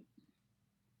 Um,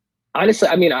 Honestly,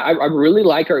 I mean, I really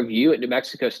like our view at New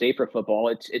Mexico State for football.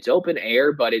 It's open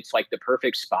air, but it's like the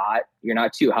perfect spot. You're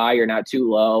not too high, you're not too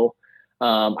low.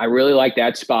 I really like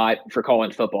that spot for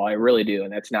calling football. I really do,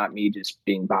 and that's not me just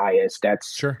being biased.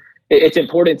 Sure. It's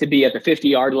important to be at the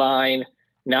 50-yard line,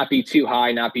 not be too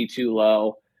high, not be too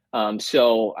low.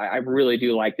 So I really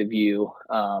do like the view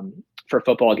for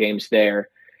football games there.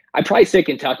 I'd probably say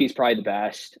Kentucky's probably the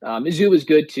best. Mizzou is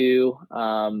good too,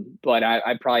 but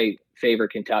I'd probably favor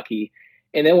Kentucky.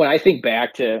 And then when I think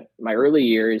back to my early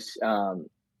years,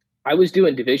 I was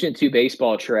doing Division II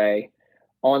baseball, Trey,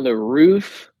 on the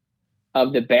roof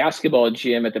of the basketball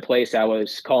gym at the place I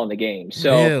was calling the game.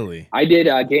 So Really? I did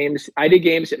games. I did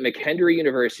games at McHenry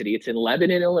University. It's in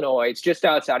Lebanon, Illinois. It's just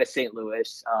outside of St.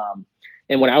 Louis.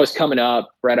 And when I was coming up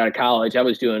right out of college, I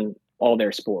was doing all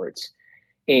their sports,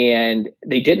 and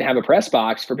they didn't have a press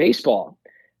box for baseball.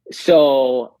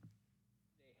 So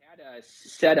they had us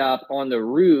set up on the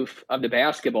roof of the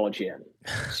basketball gym.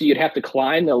 So you'd have to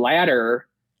climb the ladder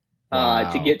to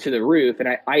Wow. get to the roof. And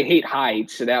I hate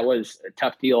heights, so that was a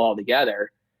tough deal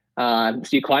altogether. So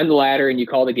you climb the ladder and you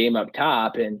call the game up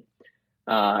top, and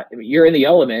you're in the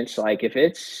elements. Like if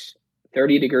it's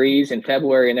 30 degrees in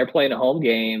February and they're playing a home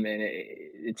game, and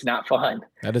it's not fun.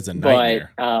 That is a But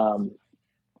nightmare.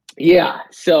 yeah,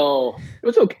 so it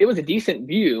was okay. It was a decent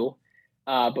view,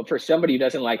 but for somebody who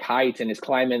doesn't like heights and is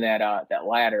climbing that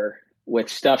ladder with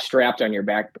stuff strapped on your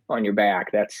back,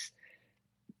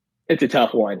 it's a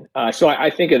tough one. So I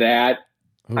think of that.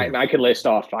 Ooh. I could list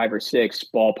off 5 or 6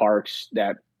 ballparks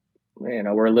that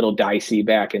were a little dicey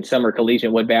back in summer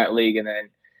collegiate wood bat league and then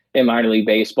in minor league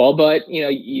baseball. But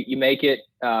you make it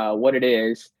what it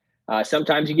is.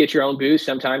 Sometimes you get your own booth.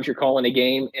 Sometimes you're calling a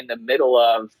game in the middle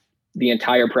of the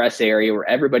entire press area where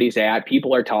everybody's at.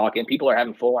 People are talking. People are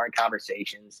having full on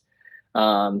conversations.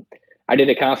 Um, I did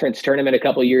a conference tournament a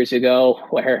couple years ago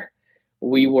where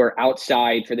we were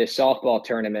outside for this softball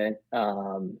tournament,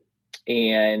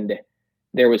 and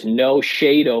there was no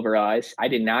shade over us. I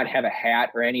did not have a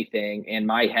hat or anything, and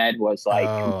my head was like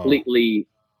Oh. completely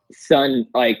sun.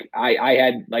 Like I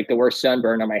had like the worst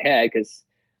sunburn on my head because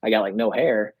I got like no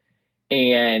hair,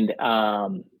 and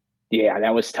yeah,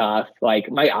 that was tough. Like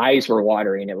my eyes were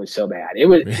watering. It was so bad. It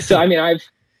was so. I Really? mean,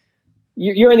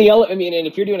 you're in the I mean, and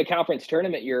if you're doing a conference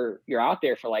tournament, you're out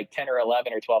there for like 10 or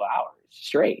 11 or 12 hours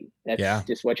straight. That's Yeah.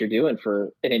 just what you're doing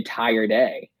for an entire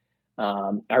day.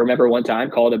 I remember one time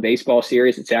called a baseball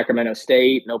series at Sacramento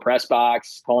State, no press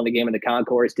box, calling the game in the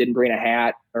concourse, didn't bring a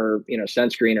hat or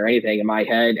sunscreen or anything, and my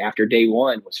head after day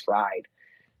one was fried.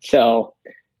 So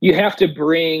you have to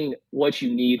bring what you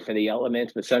need for the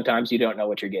elements, but sometimes you don't know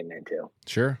what you're getting into.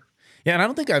 Sure. Yeah, and I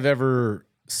don't think I've ever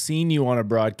seen you on a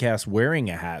broadcast wearing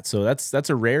a hat. So that's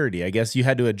a rarity. I guess you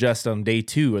had to adjust on day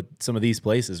 2 at some of these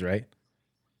places, right?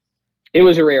 It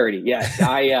was a rarity. Yes.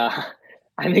 I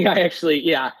think I actually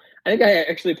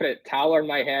put a towel on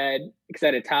my head because I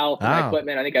had a towel for my Oh.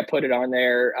 equipment. I think I put it on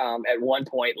there at one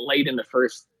point late in the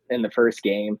first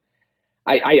game.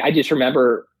 I just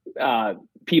remember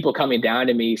people coming down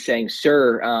to me saying,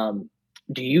 "Sir,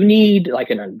 do you need like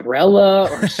an umbrella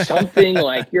or something?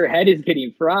 Like your head is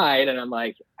getting fried." And I'm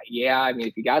like, "Yeah, I mean,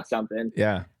 if you got something."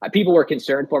 Yeah. People were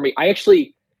concerned for me. I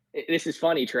actually, this is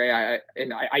funny, Trey.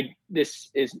 This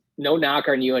is no knock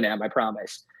on UNM, I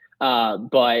promise.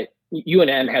 But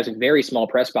UNM has a very small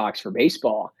press box for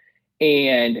baseball.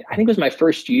 And I think it was my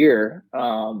first year.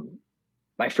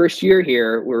 My first year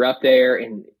here, we're up there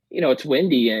and, it's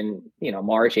windy in,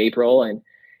 March, April, and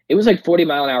it was like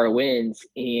 40-mile-an-hour winds.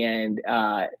 And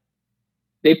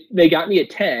they got me a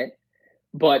tent,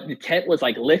 but the tent was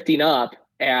like lifting up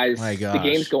My as the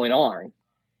game's gosh. going on.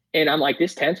 And I'm like,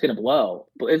 this tent's going to blow.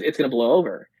 It's going to blow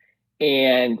over.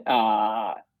 And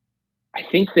I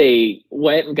think they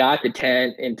went and got the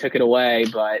tent and took it away.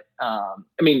 But I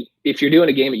mean, if you're doing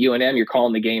a game at UNM, you're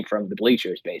calling the game from the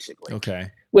bleachers, basically. Okay.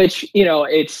 Which,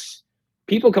 it's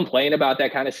people complain about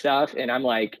that kind of stuff. And I'm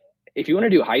like, if you want to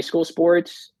do high school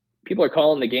sports, people are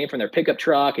calling the game from their pickup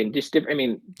truck and just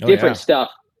different, different stuff.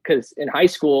 Because in high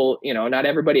school, not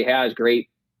everybody has great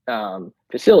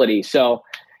facilities. So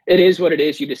it is what it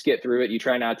is. You just get through it. You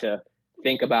try not to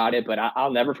think about it. But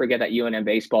I'll never forget that UNM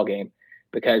baseball game,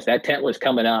 because that tent was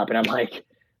coming up, and I'm like,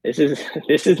 this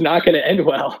is not going to end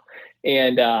well.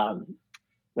 And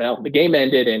well, the game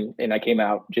ended, and I came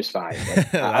out just fine.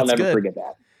 I'll never forget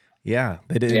that. Yeah,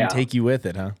 they didn't take you with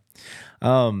it, huh?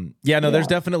 There's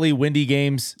definitely windy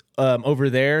games over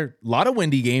there. A lot of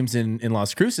windy games in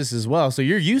Las Cruces as well. So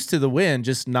you're used to the wind,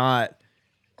 just not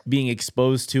being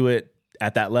exposed to it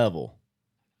at that level.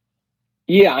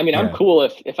 Yeah, I mean, I'm cool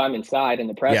if I'm inside in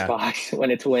the press box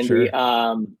when it's windy.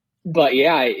 Sure. But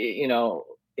yeah,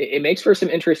 it makes for some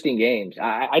interesting games.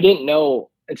 I didn't know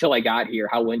until I got here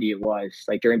how windy it was,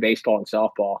 like during baseball and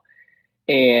softball.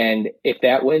 And if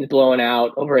that wind's blowing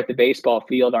out over at the baseball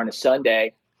field on a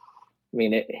Sunday, I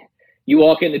mean, you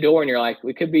walk in the door and you're like,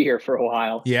 we could be here for a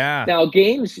while. Yeah. Now,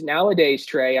 games nowadays,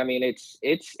 Trey, I mean,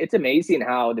 it's amazing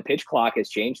how the pitch clock has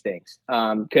changed things.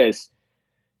 Because,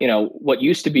 what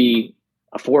used to be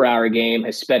a 4-hour game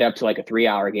has sped up to like a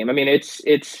 3-hour game. I mean, it's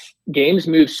games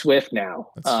move swift now.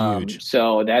 That's huge.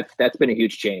 So that's been a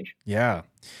huge change. Yeah.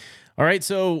 All right.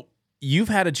 So you've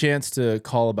had a chance to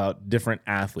call about different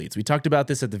athletes. We talked about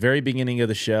this at the very beginning of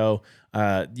the show.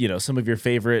 Some of your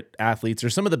favorite athletes or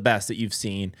some of the best that you've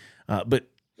seen. But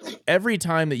every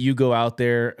time that you go out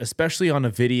there, especially on a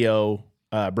video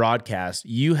broadcast,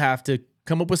 you have to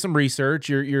come up with some research.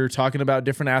 You're talking about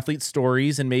different athletes'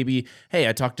 stories and maybe, hey,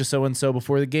 I talked to so-and-so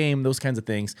before the game, those kinds of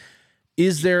things.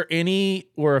 Is there any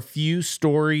or a few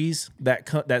stories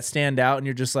that stand out and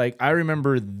you're just like, I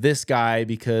remember this guy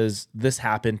because this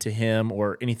happened to him,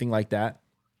 or anything like that?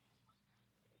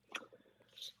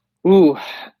 Ooh,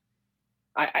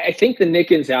 I think the Nick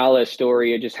Gonzalez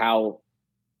story of just how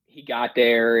he got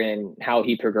there and how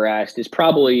he progressed is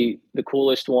probably the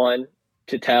coolest one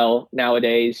to tell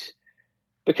nowadays,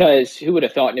 because who would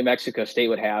have thought New Mexico State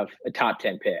would have a top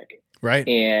 10 pick? Right.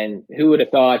 And who would have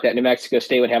thought that New Mexico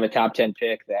State would have a top 10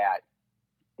 pick that,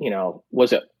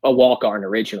 was a walk-on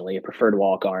originally, a preferred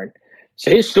walk-on.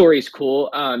 So his story is cool.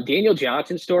 Daniel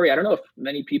Johnson's story, I don't know if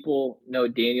many people know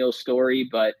Daniel's story,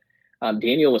 but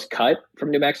Daniel was cut from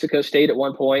New Mexico State at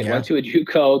one point, went to a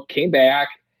JUCO, came back,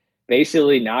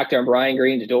 basically knocked on Brian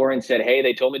Green's door and said, hey,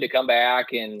 they told me to come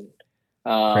back. And,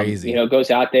 Crazy.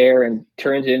 Goes out there and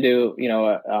turns into,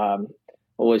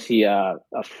 what was he, a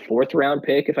 4th-round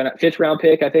pick, fifth round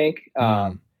pick, I think,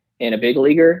 and a big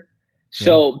leaguer.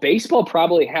 So baseball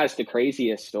probably has the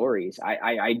craziest stories.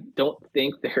 I don't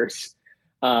think there's,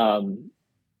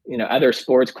 other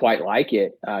sports quite like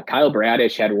it. Kyle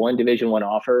Bradish had one Division I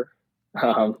offer.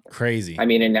 Crazy. I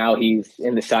mean, and now he's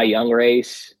in the Cy Young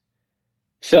race.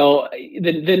 So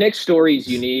the Knicks story is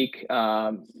unique.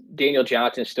 Daniel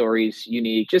Johnson's story is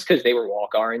unique just because they were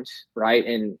walk-ons, right?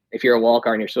 And if you're a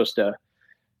walk-on, you're supposed to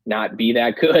not be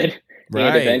that good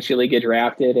and eventually get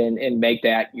drafted and make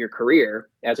that your career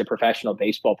as a professional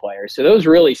baseball player. So those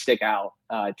really stick out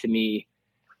to me.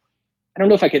 I don't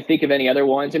know if I could think of any other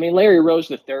ones. I mean, Larry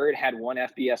Rose III had one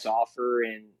FBS offer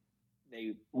and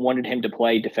they wanted him to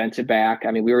play defensive back.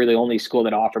 I mean, we were the only school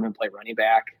that offered him to play running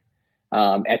back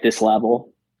at this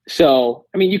level. So,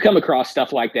 I mean, you come across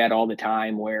stuff like that all the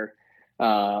time where,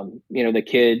 the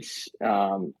kids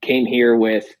came here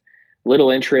with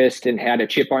little interest and had a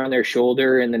chip on their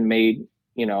shoulder and then made,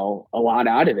 a lot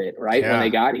out of it, right? When they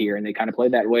got here, and they kind of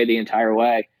played that way the entire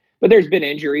way. But there's been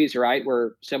injuries, right,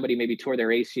 where somebody maybe tore their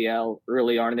ACL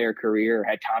early on in their career,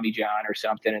 had Tommy John or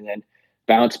something, and then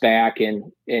bounced back and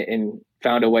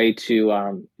found a way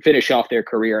to finish off their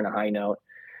career on a high note.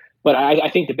 But I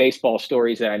think the baseball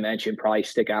stories that I mentioned probably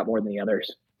stick out more than the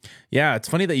others. Yeah, it's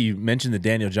funny that you mentioned the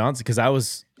Daniel Johnson because I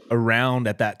was around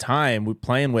at that time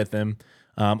playing with him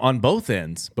on both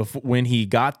ends before when he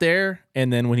got there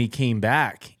and then when he came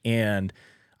back. And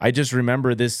I just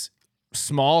remember this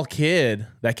small kid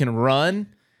that can run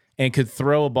and could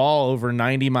throw a ball over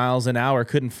 90 miles an hour,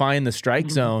 couldn't find the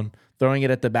strike zone, throwing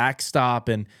it at the backstop.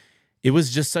 And it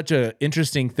was just such a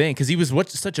interesting thing because he was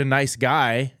such a nice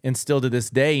guy, and still to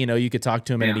this day, you could talk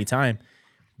to him at any time.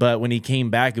 But when he came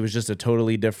back, it was just a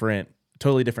totally different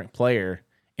player,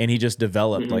 and he just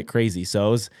developed like crazy.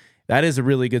 So that is a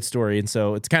really good story, and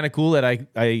so it's kind of cool that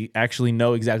I actually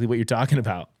know exactly what you're talking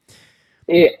about.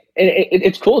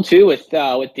 It's cool too with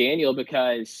Daniel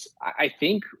because I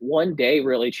think one day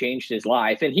really changed his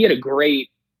life, and he had a great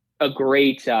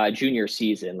junior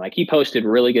season. Like he posted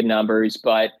really good numbers,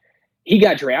 but he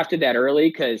got drafted that early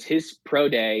because his pro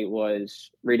day was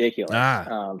ridiculous.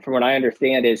 From what I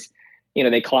understand is,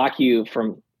 they clock you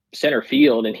from center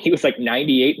field and he was like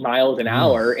 98 miles an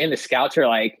hour. And the scouts are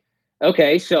like,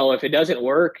 okay, so if it doesn't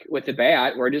work with the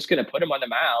bat, we're just going to put him on the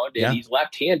mound and he's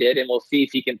left-handed and we'll see if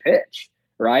he can pitch,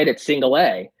 right? At single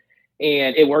A.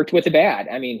 And it worked with the bat.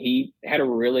 I mean, he had a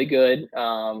really good,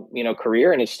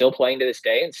 career and is still playing to this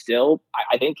day. And still,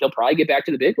 I think he'll probably get back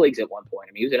to the big leagues at one point.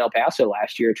 I mean, he was in El Paso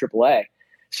last year at AAA.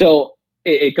 So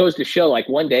it goes to show like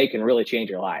one day can really change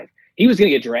your life. He was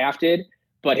going to get drafted,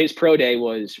 but his pro day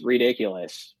was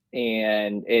ridiculous.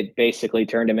 And it basically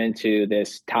turned him into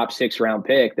this top 6 round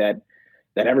pick that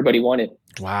everybody wanted.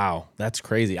 Wow, that's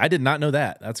crazy. I did not know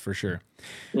that. That's for sure.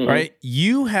 All right.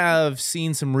 You have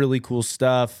seen some really cool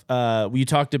stuff. You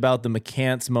talked about the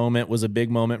McCants moment was a big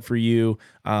moment for you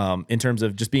in terms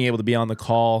of just being able to be on the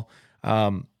call.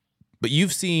 But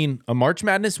you've seen a March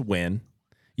Madness win.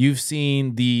 You've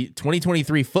seen the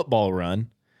 2023 football run.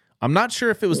 I'm not sure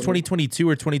if it was 2022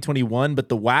 or 2021, but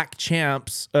the WAC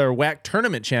champs or WAC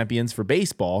tournament champions for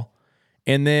baseball.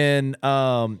 And then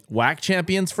WAC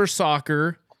champions for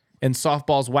soccer and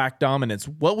softball's WAC dominance.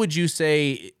 What would you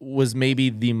say was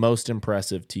maybe the most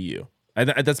impressive to you?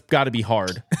 That's got to be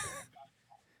hard.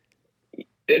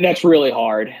 That's really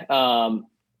hard.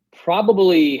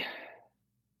 Probably the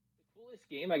coolest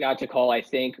game I got to call, I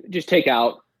think, just take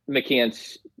out the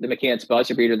McCants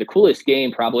buzzer beater. The coolest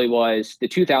game probably was the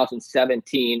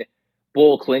 2017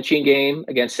 bowl clinching game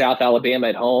against South Alabama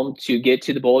at home to get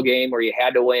to the bowl game where you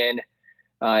had to win.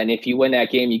 And if you win that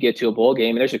game, you get to a bowl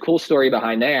game. And there's a cool story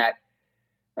behind that.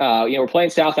 We're playing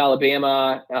South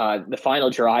Alabama. The final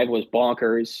drive was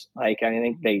bonkers. Like, I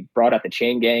think they brought out the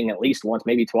chain gang at least once,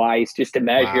 maybe twice, just to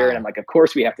measure. Wow. And I'm like, of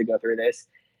course we have to go through this.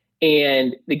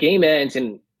 And the game ends,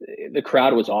 and the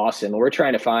crowd was awesome. We're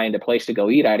trying to find a place to go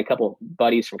eat. I had a couple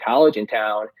buddies from college in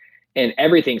town, and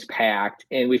everything's packed.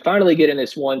 And we finally get in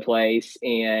this one place,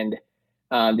 and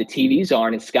the TV's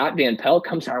on, and Scott Van Pelt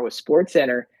comes on with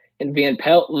SportsCenter. And Van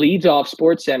Pelt leads off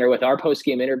SportsCenter with our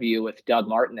post-game interview with Doug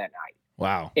Martin that night.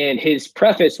 Wow. And his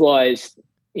preface was,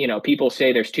 people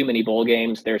say there's too many bowl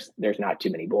games. There's not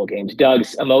too many bowl games.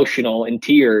 Doug's emotional in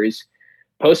tears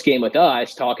post-game with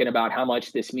us, talking about how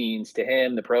much this means to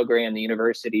him, the program, the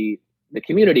university, the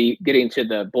community, getting to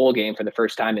the bowl game for the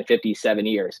first time in 57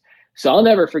 years. So I'll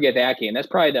never forget that game. That's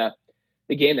probably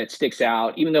the game that sticks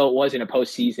out, even though it wasn't a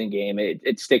postseason game.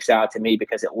 It sticks out to me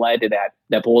because it led to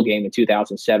that bowl game in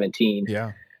 2017.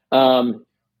 Yeah.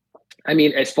 I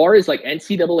mean, as far as like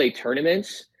NCAA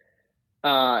tournaments,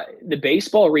 the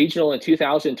baseball regional in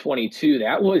 2022,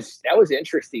 that was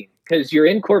interesting because you're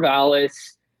in Corvallis.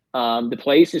 The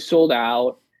place is sold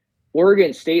out.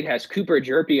 Oregon State has Cooper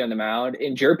Jerpy on the mound,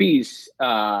 and Jerpy's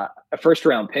a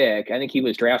first-round pick. I think he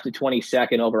was drafted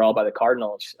 22nd overall by the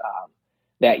Cardinals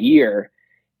that year.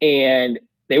 And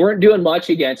they weren't doing much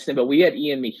against him, but we had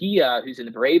Ian Mejia, who's in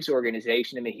the Braves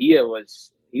organization, and Mejia was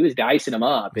dicing him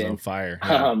up. On fire.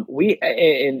 Yeah. We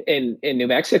in New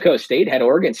Mexico State had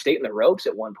Oregon State in the ropes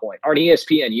at one point on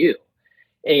ESPNU.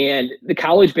 And the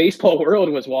college baseball world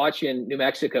was watching New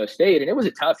Mexico State, and it was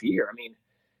a tough year. I mean,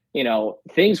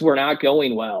 things were not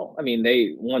going well. I mean,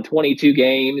 they won 22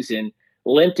 games and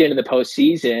limped into the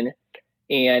postseason.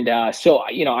 And so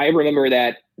I remember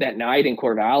that night in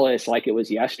Corvallis like it was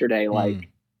yesterday. Like,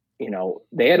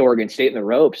 they had Oregon State in the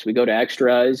ropes. We go to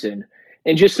extras, and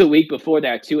just the week before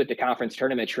that too at the conference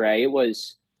tournament, Trey, it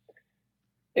was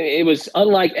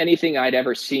unlike anything I'd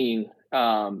ever seen.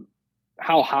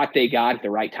 How hot they got at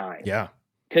the right time. Yeah,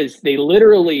 because they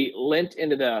literally limped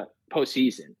into the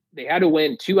postseason. They had to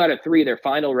win 2 out of 3 their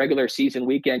final regular season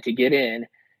weekend to get in.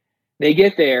 They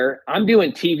get there. I'm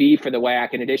doing TV for the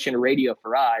WAC in addition to radio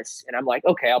for us. And I'm like,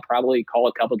 okay, I'll probably call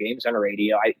a couple games on the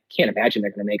radio. I can't imagine they're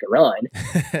going to make a run.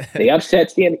 They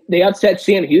upset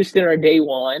Sam Houston on day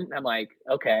 1. I'm like,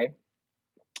 okay.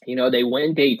 They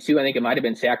win day 2. I think it might have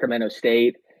been Sacramento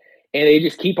State, and they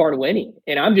just keep on winning.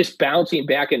 And I'm just bouncing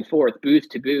back and forth, booth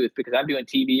to booth, because I'm doing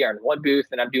TV on one booth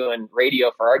and I'm doing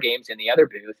radio for our games in the other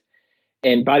booth.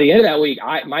 And by the end of that week,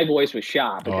 my voice was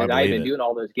shot Oh, I because I had believe been it. doing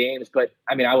all those games. But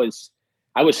I mean, I was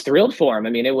thrilled for him. I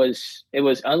mean, it was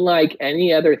unlike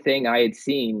any other thing I had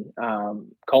seen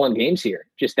calling games here.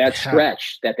 Just that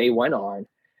stretch that they went on,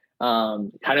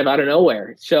 kind of out of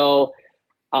nowhere. So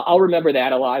I'll remember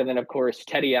that a lot. And then, of course,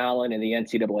 Teddy Allen in the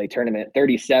NCAA tournament,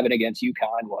 37 against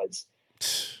UConn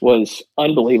was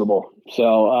unbelievable.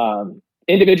 So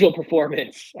individual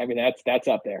performance, I mean, that's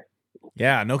up there.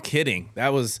 Yeah, no kidding.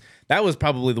 That was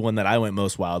probably the one that I went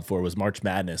most wild for, was March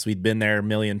Madness. We'd been there a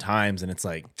million times, and it's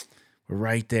like, we're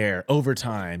right there,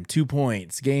 overtime, 2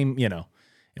 points, game, and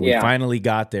we finally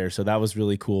got there. So that was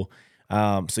really cool.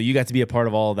 So you got to be a part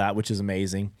of all of that, which is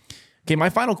amazing. Okay, my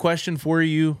final question for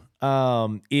you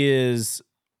is,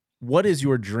 what is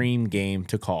your dream game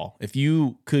to call? If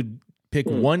you could pick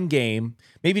one game,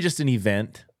 maybe just an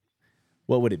event,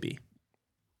 what would it be?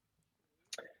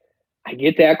 I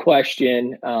get that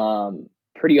question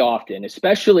pretty often,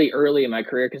 especially early in my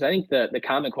career, because I think the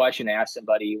common question to ask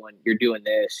somebody when you're doing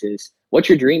this is, what's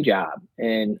your dream job?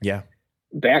 And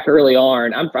back early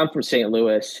on, I'm from St.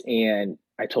 Louis, and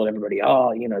I told everybody,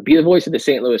 be the voice of the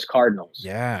St. Louis Cardinals.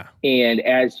 Yeah. And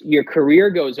as your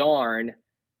career goes on,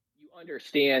 you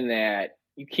understand that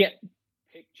you can't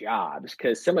pick jobs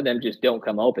because some of them just don't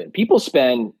come open. People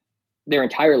spend their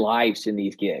entire lives in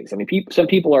these gigs. I mean, some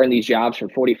people are in these jobs for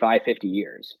 45, 50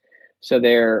 years. So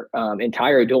their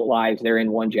entire adult lives, they're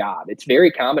in one job. It's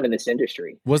very common in this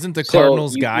industry. Wasn't the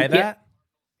Cardinals guy that?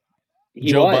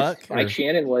 Joe Buck? Mike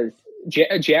Shannon was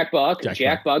Jack Buck.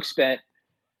 Jack Buck spent,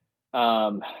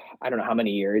 I don't know how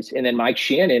many years. And then Mike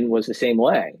Shannon was the same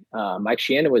way. Mike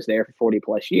Shannon was there for 40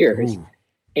 plus years. Ooh.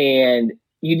 And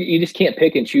you just can't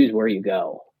pick and choose where you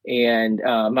go. And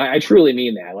I truly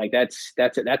mean that. Like that's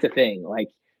a thing. Like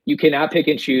you cannot pick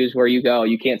and choose where you go.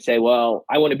 You can't say, well,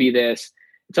 I want to be this.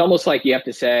 It's almost like you have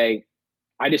to say,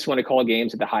 I just want to call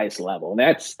games at the highest level. And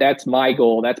that's my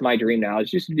goal. That's my dream now, is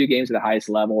just to do games at the highest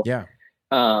level. Yeah.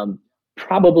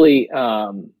 Probably,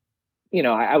 I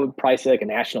would probably say like a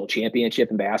national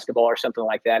championship in basketball or something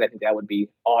like that. I think that would be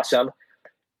awesome.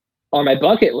 On my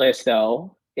bucket list,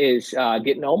 though, is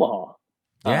getting to Omaha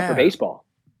for baseball.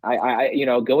 I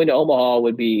going to Omaha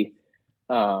would be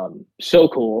so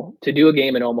cool to do a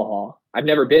game in Omaha. I've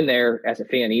never been there as a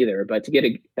fan either, but to get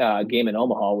a game in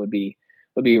Omaha would be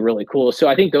really cool. So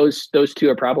I think those two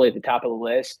are probably at the top of the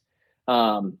list.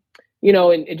 And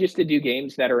just to do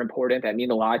games that are important, that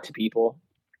mean a lot to people.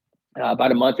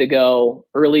 About a month ago,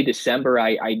 early December,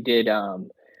 I did. I'm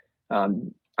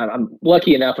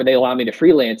lucky enough where they allow me to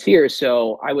freelance here.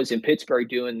 So I was in Pittsburgh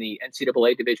doing the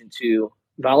NCAA Division II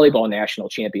volleyball national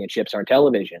championships on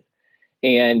television.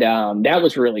 And that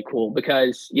was really cool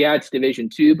because, it's Division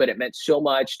II, but it meant so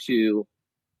much to,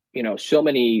 so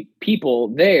many people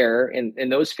there in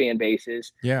those fan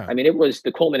bases. Yeah. I mean, it was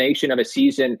the culmination of a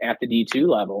season at the D2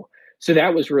 level. So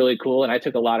that was really cool. And I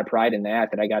took a lot of pride in that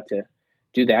I got to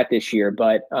do that this year.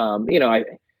 But,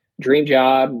 dream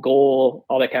job, goal,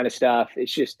 all that kind of stuff.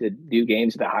 It's just to do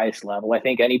games at the highest level. I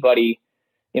think anybody,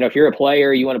 if you're a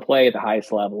player, you want to play at the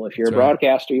highest level. If you're a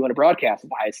broadcaster, you want to broadcast at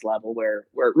the highest level where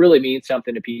it really means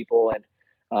something to people.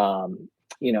 And,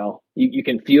 you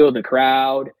can feel the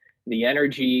crowd, the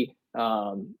energy.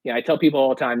 I tell people all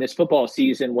the time, this football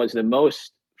season was the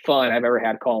most fun I've ever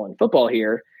had calling football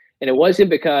here. And it wasn't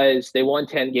because they won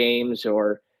 10 games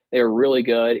or they were really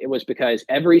good. It was because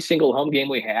every single home game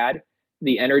we had,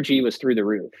 the energy was through the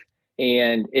roof.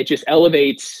 And it just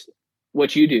elevates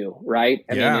what you do, right?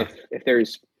 I mean, if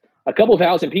there's a couple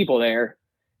thousand people there,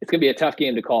 it's going to be a tough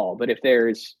game to call. But if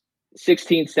there's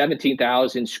 16,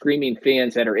 17,000 screaming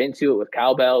fans that are into it with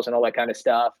cowbells and all that kind of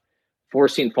stuff,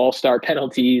 forcing false start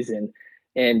penalties, and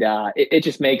it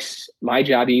just makes my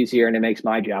job easier and it makes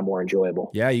my job more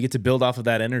enjoyable. Yeah, you get to build off of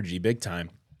that energy big time.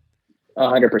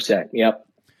 100%. Yep.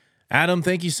 Adam,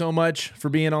 thank you so much for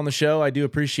being on the show. I do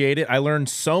appreciate it. I learned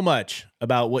so much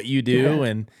about what you do,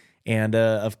 and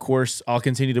of course, I'll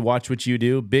continue to watch what you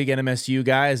do. Big NMSU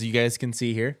guy, as you guys can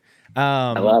see here.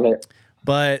 I love it.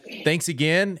 But thanks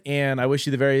again, and I wish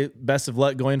you the very best of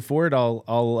luck going forward.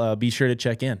 I'll be sure to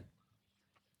check in.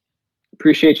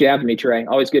 Appreciate you having me, Trey.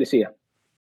 Always good to see you.